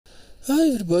Hi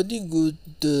everybody,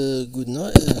 good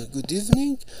night, good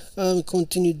evening.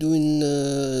 Continue doing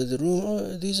the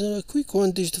room. These are a quick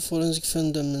one, digital forensic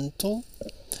fundamental.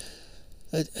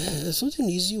 I thought an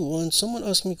easy one. Someone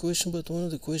asked me a question, but one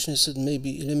of the questions said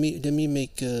maybe let me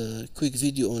make a quick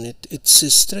video on it. It's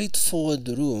a straightforward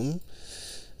room.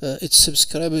 It's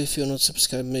subscribe. If you're not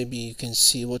subscribed, maybe you can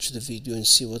watch the video and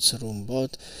see what's a room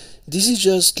about. This is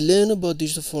just learn about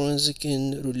digital forensic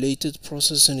and related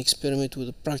process and experiment with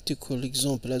a practical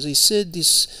example. As I said,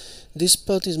 this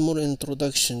part is more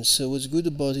introduction. So what's good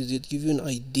about it, it gives you an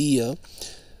idea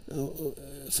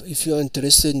if you are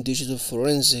interested in digital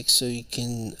forensics, so you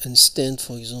can understand,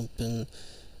 for example,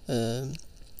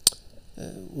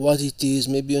 what it is.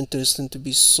 Maybe you're interested to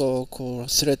be SOC or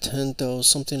threat hunter or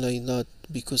something like that,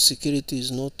 because security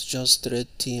is not just red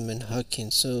team and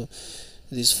hacking. So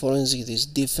this forensic, this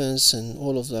defense and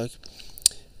all of that,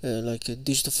 like a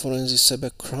digital forensic, cyber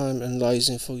crime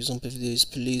analyzing, for example, if there is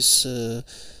police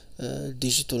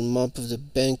digital map of the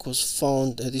bank was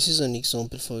found. This is an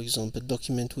example, for example,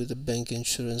 document with the bank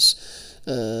insurance,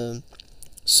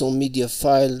 some media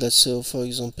file that show, for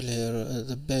example, here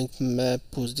the bank map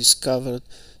was discovered.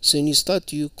 So when you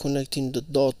start connecting the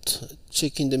dot,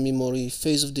 checking the memory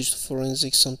phase of digital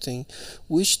forensics, something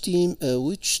which team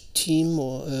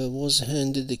was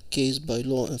handed the case by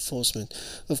law enforcement.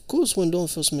 Of course, when law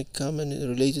enforcement come and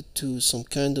related to some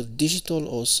kind of digital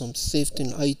or some theft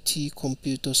in IT,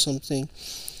 computer, something,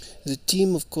 the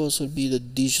team of course will be the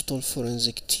digital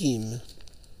forensic team.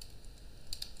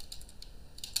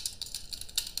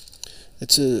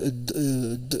 It's a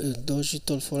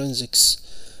digital forensics,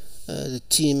 the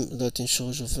team that in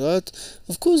charge of that.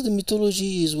 Of course, the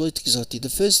methodology is what exactly. The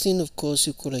first thing, of course,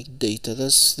 you collect data.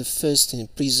 That's the first thing.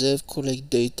 Preserve, collect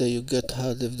data. You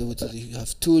you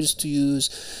have tools to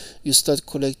use. You start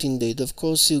collecting data. Of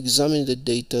course, you examine the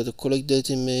data. The collect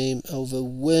data may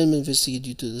overwhelm investigate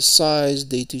due to the size.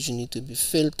 Data you need to be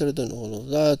filtered and all of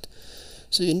that.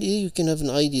 So you can have an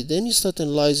idea. Then you start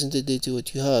analyzing the data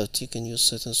what you have. You can use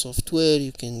certain software.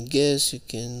 You can guess. You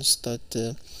can start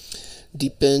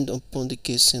depend upon the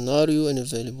case scenario and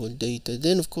available data.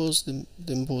 Then of course the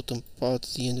important part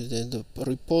at the end of the day, the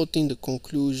reporting, the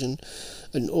conclusion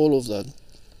and all of that.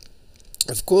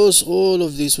 Of course all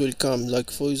of this will come, like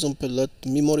for example that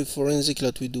memory forensic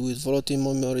that we do with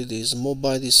volatile memory. There's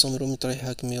mobile, there's some room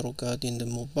TryHackMe regarding the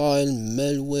mobile,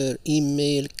 malware,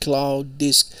 email, cloud,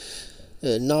 disk,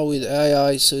 now with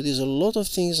AI. So there's a lot of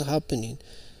things happening.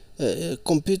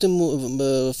 Computer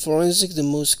forensic, the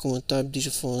most common type,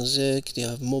 digital forensic. They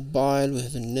have mobile, we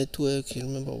have a network, you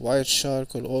remember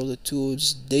Wireshark, all the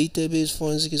tools. Database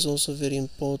forensic is also very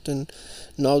important.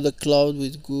 Now the cloud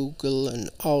with Google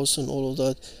and House and all of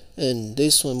that. And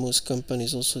this one, most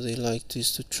companies also they like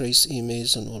this to trace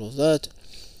emails and all of that.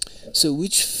 So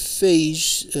which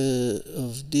phase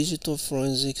of digital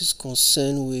forensic is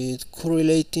concerned with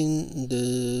correlating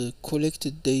the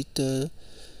collected data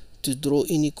to draw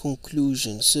any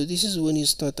conclusion? So this is when you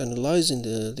start analyzing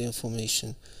the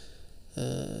information.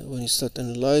 When you start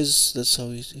analyze, that's how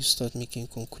you start making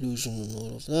conclusion and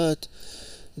all of that.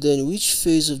 Then which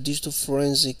phase of digital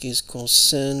forensic is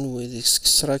concerned with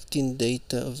extracting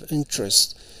data of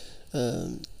interest?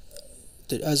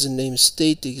 That, as the name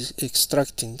states,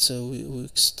 extracting. So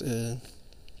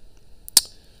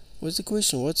what's the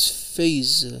question? What's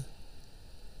phase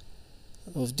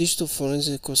of digital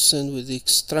forensic concerned with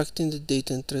extracting the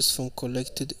data interest from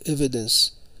collected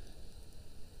evidence?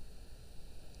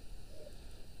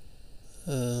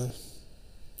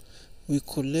 We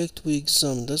collect, we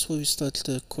examine. That's where we start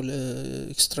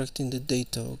extracting the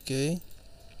data. Okay,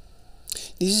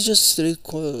 this is just straight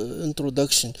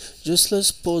introduction. Just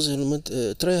let's pause a moment.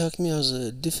 TryHackMe has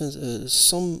a different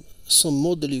some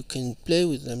model you can play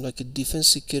with them, like a defense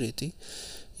security.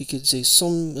 You could say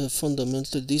some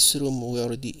fundamental. This room we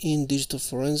already in digital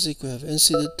forensic. We have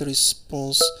incident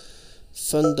response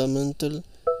fundamental.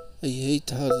 I hate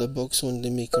how the box when they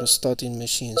make restarting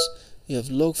machines. You have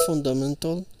log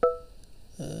fundamental.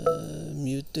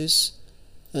 Mute this.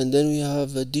 And then we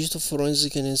have a digital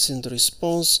forensic and incident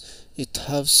response. It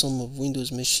has some of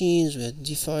Windows machines. We have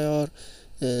DFIR,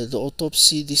 the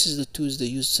autopsy. This is the tools they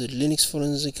use. Linux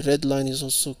forensic. Redline is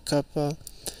also Kappa.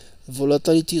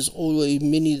 Volatility is always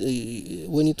many.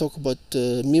 When you talk about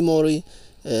memory,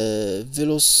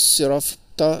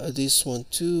 Velociraptor, this one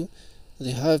too.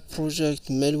 They have project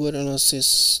malware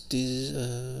analysis. This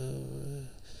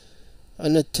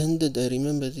unattended. I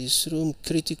remember this room.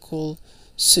 Critical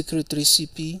secret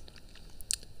recipe.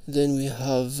 Then we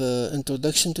have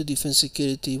introduction to defense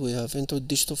security. We have intro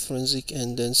digital forensic,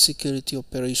 and then security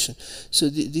operation. So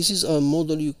this is a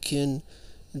model you can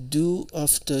do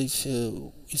after, if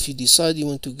you decide you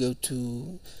want to go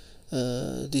to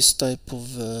this type of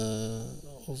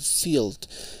field.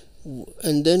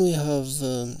 And then we have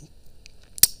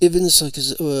evidence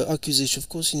acquisition. Of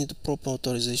course, you need the proper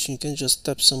authorization. You can just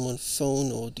tap someone's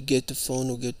phone or get a phone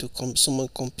or get to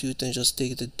someone's computer and just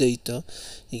take the data.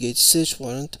 You get search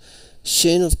warrant.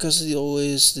 Chain of custody,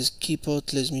 always this key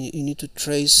part lets me, you need to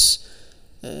trace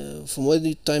from when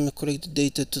the time you collect the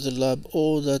data to the lab,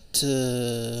 all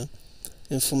that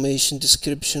information,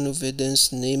 description of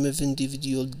evidence, name of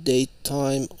individual, date,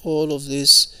 time, all of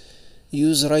this.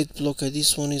 Use write blocker.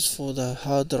 This one is for the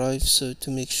hard drive, so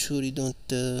to make sure you don't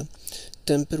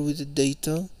tamper with the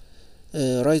data.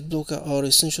 Write blocker are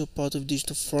essential part of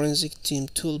digital forensic team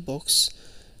toolbox.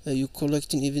 You're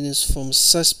collecting evidence from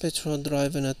suspect hard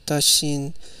drive and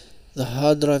attaching the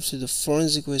hard drive to the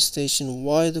forensic workstation.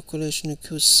 Why the collection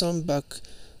occurs? Some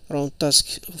background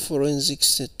task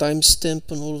forensics,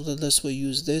 timestamp and all of that. That's why we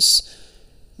use this.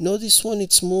 Now this one,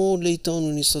 it's more later on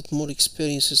when you start more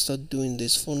experience, you start doing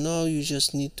this. For now, you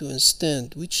just need to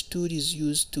understand which tool is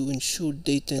used to ensure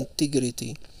data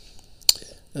integrity.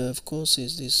 Of course,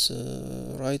 is this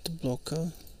write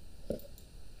blocker.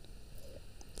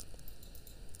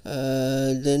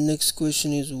 The next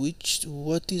question is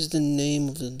what is the name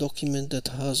of the document that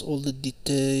has all the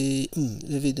detail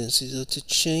evidence? Is that a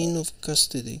chain of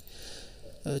custody?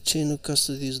 Chain of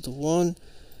custody is the one.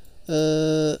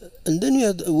 And then we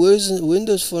had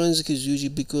Windows Forensic is usually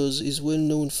because it's well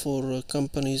known for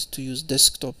companies to use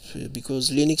desktop, because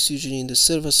Linux usually in the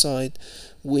server side,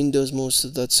 Windows most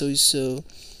of that. So it's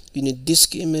you need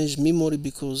disk image, memory,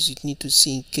 because you need to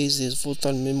see in case there's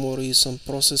volatile memory, some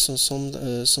process or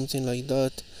something like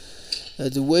that.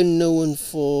 The well known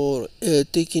for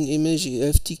taking image,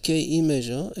 FTK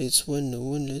imager. It's well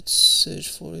known. Let's search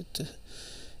for it.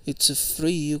 It's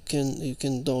free. You can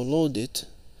download it.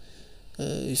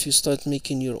 If you start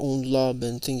making your own lab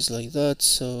and things like that.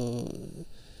 So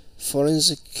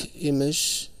forensic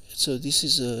image, so this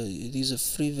is a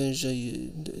free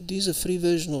version. This is a free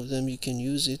version of them. You can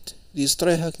use it. These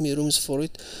TryHackMe rooms for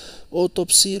it.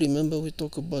 Autopsy, remember we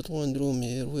talk about one room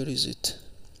here. Where is it?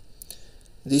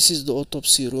 This is the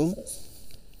autopsy room.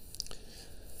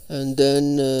 And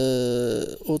then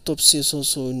autopsy is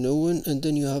also known. And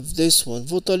then you have this one,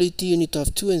 volatility. You need to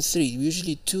have 2 and 3.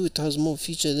 Usually 2, it has more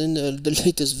feature than the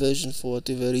latest version for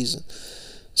whatever reason.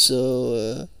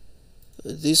 So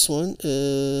this one,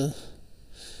 the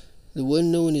well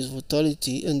known is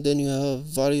volatility. And then you have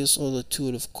various other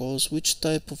tools, of course. Which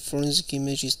type of forensic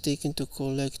image is taken to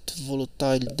collect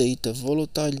volatile data?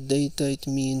 Volatile data, it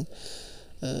means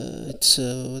it's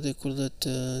what they call that,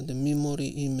 the memory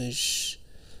image.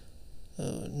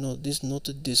 No, this is not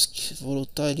a disk.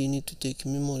 Volatile, you need to take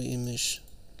memory image.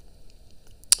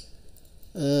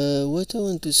 What I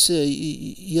want to say,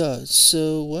 yeah,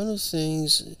 so one of the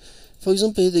things, for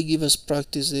example, here they give us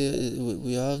practice.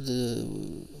 We have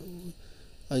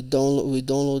we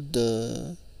download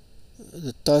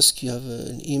the task. You have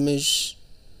an image,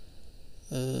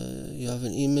 you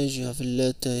have a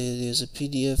letter, there's a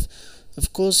PDF.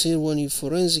 Of course, here when you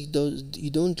forensic, you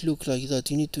don't look like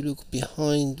that. You need to look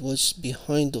behind what's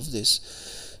behind of this.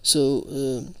 So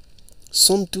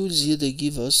some tools here they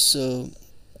give us. So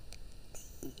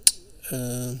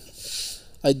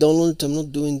I downloaded. I'm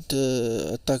not doing the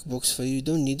attack box for you. You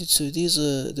don't need it. So these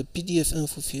are the PDF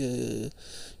info here.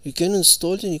 You can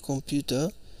install it in your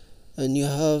computer, and you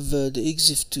have the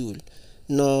EXIF tool.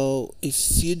 Now,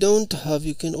 if you don't have,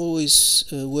 you can always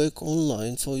work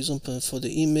online. For example, for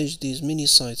the image, these mini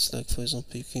sites, like for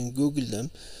example, you can Google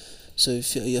them. So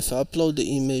if you upload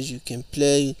the image, you can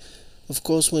play. Of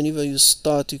course, whenever you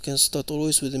start, you can start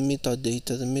always with the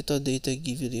metadata. The metadata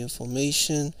give you the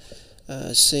information.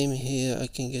 Same here, I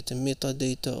can get the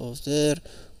metadata of there,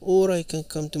 or I can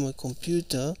come to my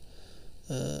computer.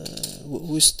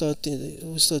 We're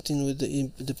starting with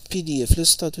the PDF. Let's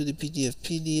start with the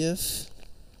PDF.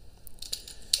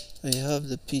 I have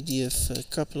the PDF, a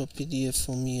couple of PDF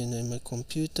for me and my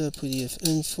computer, PDF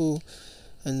info,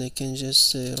 and I can just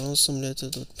say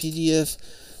ransomletter.pdf.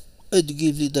 It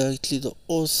gives you directly the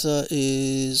author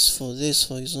is for this,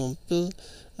 for example.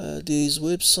 There is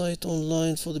website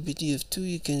online for the PDF too.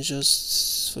 You can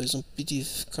just, for example,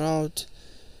 PDF crowd.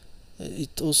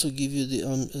 It also gives you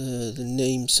the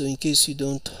name, so in case you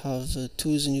don't have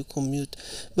tools in your commute,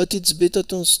 but it's better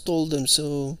to install them.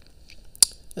 So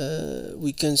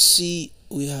we can see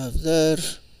we have there.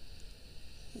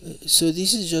 So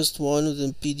this is just one of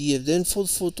the PDF. Then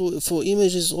for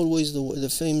images, always the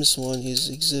famous one is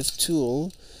EXIF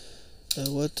tool.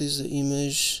 What is the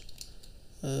image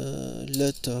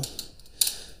letter?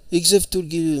 EXIF tool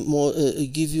give you more,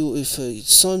 give you, if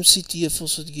some CTF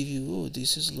also give you, oh,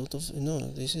 this is a lot of, no,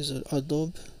 this is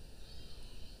Adobe.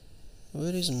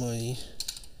 Where is my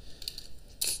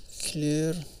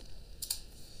clear?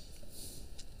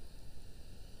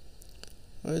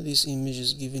 Why this image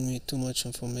is giving me too much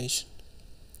information?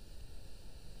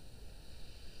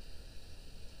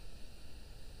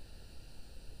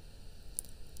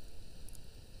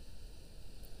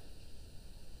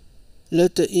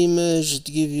 Let the image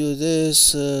give you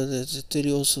this, that tell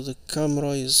you also the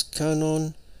camera is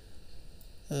Canon,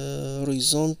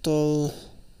 horizontal,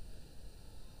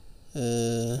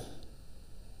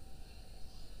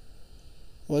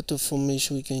 what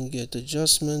information we can get,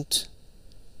 adjustment,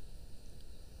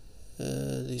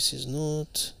 this is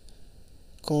not,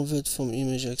 convert from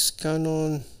image X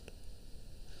Canon,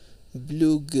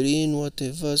 blue, green,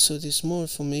 whatever. So there's more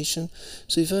information.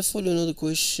 So if I follow another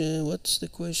question, what's the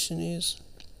question is,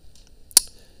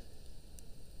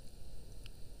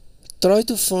 try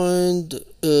to find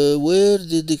where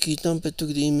did the key tamper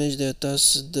took the image that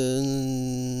attached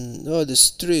the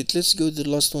street. Let's go to the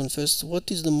last one first.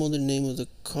 What is the model name of the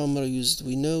camera used?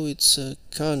 We know it's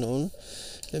Canon.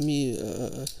 Let me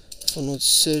for not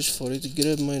search for it,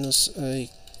 grab -I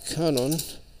Canon.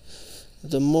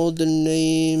 The model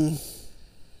name,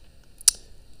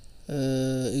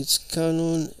 it's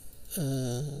Canon,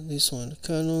 this one,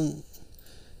 Canon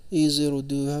E0.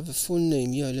 Do you have a full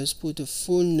name? Yeah, let's put a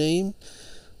full name.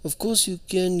 Of course you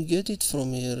can get it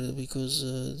from here, because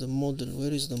the model,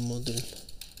 where is the model?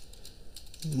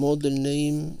 Model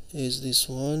name is this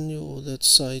one, or that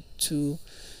side too,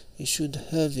 you should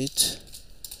have it.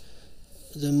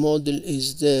 The model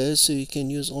is there, so you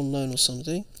can use online or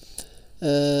something.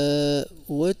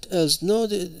 What else? No,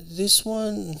 this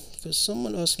one, because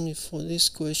someone asked me for this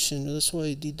question, that's why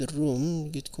I did the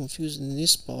room, get confused in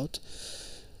this part.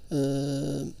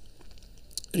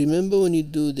 Remember when you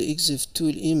do the EXIF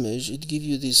tool image, it gives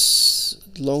you this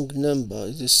long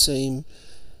number, the same,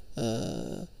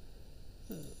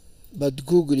 but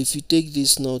Google, if you take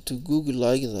this now to Google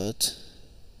like that,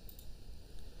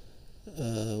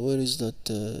 where is that,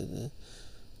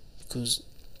 because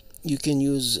you can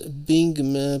use Bing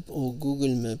Map or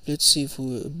Google Map. Let's see if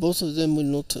both of them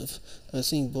will not have, I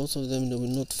think both of them will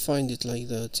not find it like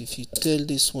that. If you tell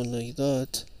this one like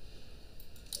that,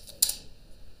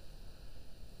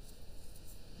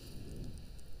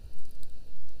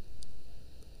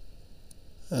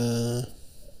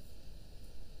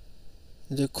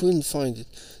 they couldn't find it.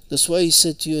 That's why he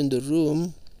said to you in the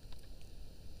room,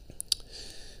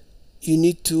 you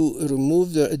need to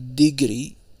remove the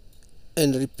degree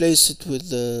and replace it with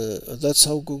the, that's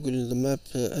how Google the map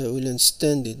will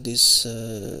understand it, these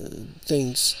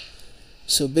things.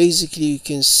 So basically you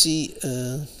can see,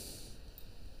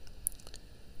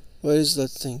 where is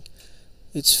that thing?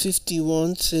 It's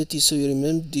 5130, so you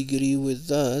remember degree with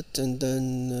that, and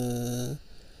then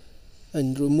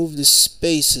and remove the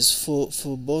spaces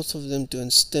for both of them to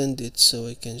understand it. So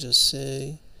I can just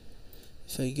say,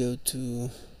 if I go to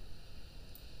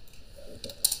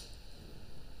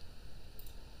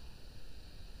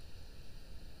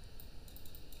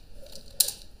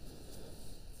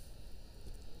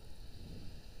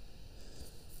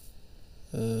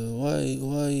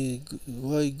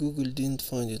why Google didn't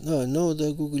find it? Now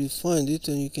that Google find it,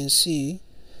 and you can see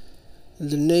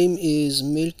the name is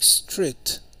Milk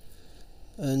Street.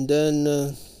 And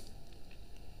then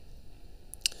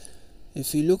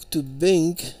if you look to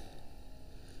Bing,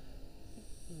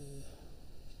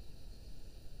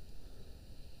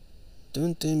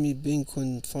 don't tell me Bing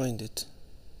couldn't find it.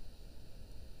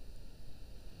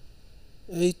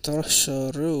 8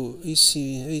 Russia Row, EC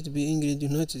 8B England,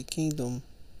 United Kingdom.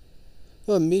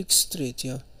 Oh, Milk Street,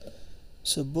 yeah.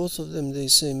 So both of them, they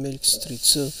say Milk Street.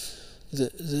 So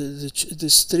the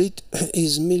street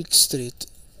is Milk Street.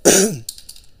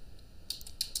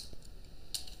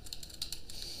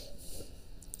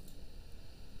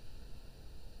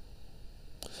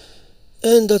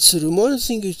 And that's the room. One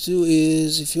thing you do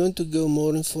is, if you want to go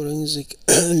more in forensic,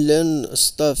 learn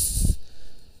stuff.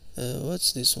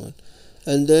 What's this one?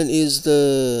 And then is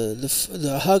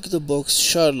the hack the box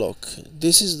Sherlock.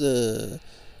 This is the,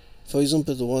 for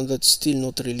example, the one that's still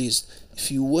not released. If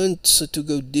you want to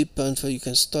go deep and you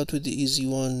can start with the easy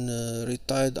one,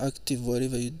 retired, active,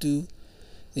 whatever you do.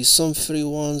 There's some free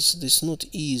ones. This not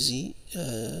easy.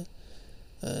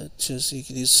 Just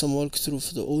there's some walkthrough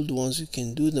for the old ones. You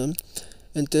can do them.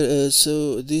 And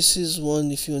so this is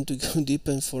one if you want to go deep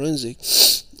in forensic.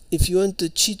 If you want to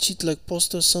cheat sheet like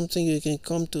posters something, you can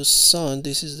come to SAL.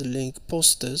 This is the link,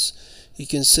 posters. You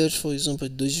can search, for example,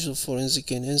 digital forensic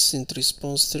and instant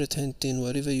response threat hunting,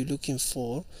 whatever you're looking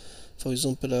for. For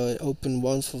example, I open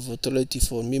one for volatility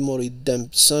for memory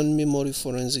dump, Sun memory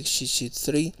forensic cheat sheet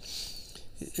 3.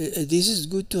 This is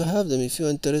good to have them if you're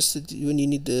interested when you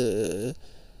need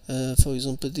for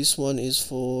example, this one is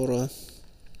for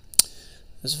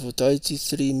volatility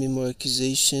 3 memory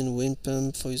accusation, when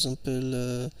pump, for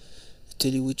example,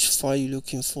 tell you which file you're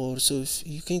looking for. So if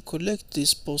you can collect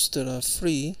this poster are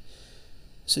free,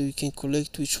 so you can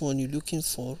collect which one you're looking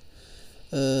for.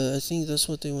 I think that's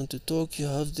what I want to talk. You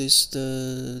have this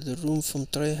the room from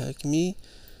TryHackMe.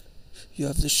 You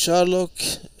have the Sherlock.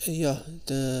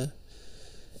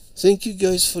 Thank you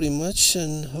guys very much,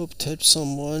 and hope to help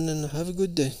someone, and have a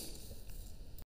good day.